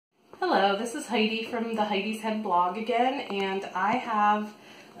Hello, this is Heidi from the Heidi's Head blog again, and I have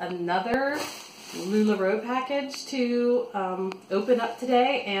another Lularoe package to open up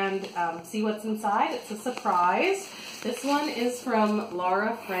today and see what's inside. It's a surprise. This one is from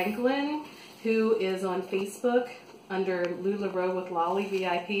Laura Franklin, who is on Facebook under Lularoe with Lolly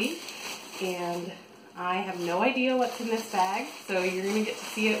VIP, and I have no idea what's in this bag, so you're going to get to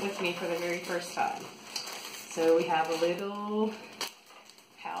see it with me for the very first time. So we have a little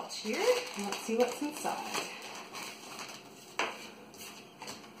pouch here, and let's see what's inside.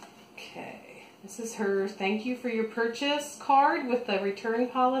 Okay, this is her thank you for your purchase card with the return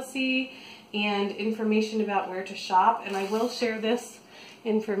policy and information about where to shop, and I will share this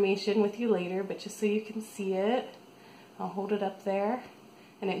information with you later, but just so you can see it, I'll hold it up there,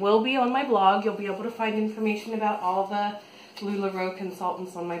 and it will be on my blog. You'll be able to find information about all the Lularoe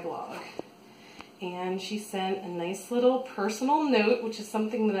consultants on my blog. And she sent a nice little personal note, which is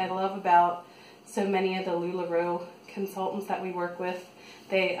something that I love about so many of the Lularoe consultants that we work with.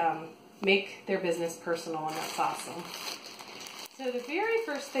 They make their business personal, and that's awesome. So the very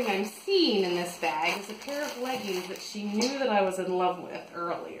first thing I'm seeing in this bag is a pair of leggings that she knew that I was in love with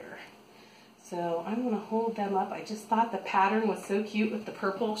earlier. So I'm going to hold them up. I just thought the pattern was so cute with the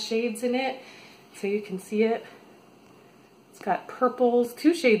purple shades in it. So you can see it. It's got purples,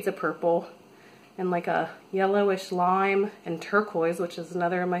 2 shades of purple, and like a yellowish lime and turquoise, which is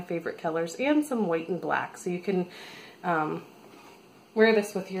another of my favorite colors, and some white and black. So you can wear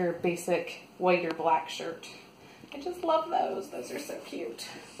this with your basic white or black shirt. I just love those. Those are so cute.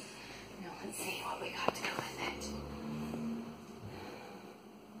 Now let's see what we got to go with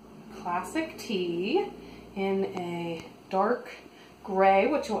it. Classic tee in a dark gray,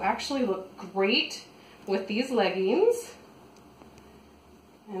 which will actually look great with these leggings.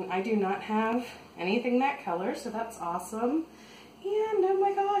 And I do not have anything that color, so that's awesome. And oh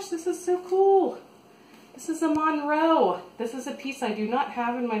my gosh, this is so cool. This is a Monroe. This is a piece I do not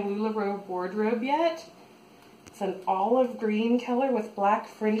have in my Lularoe wardrobe yet. It's an olive green color with black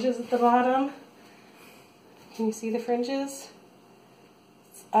fringes at the bottom. Can you see the fringes?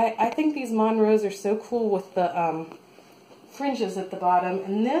 I think these Monroes are so cool with the fringes at the bottom,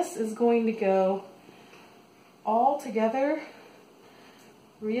 and this is going to go all together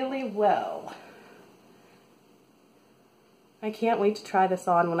really well. I can't wait to try this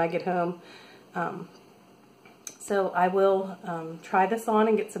on when I get home. So I will try this on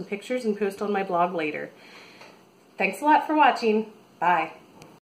and get some pictures and post on my blog later. Thanks a lot for watching. Bye.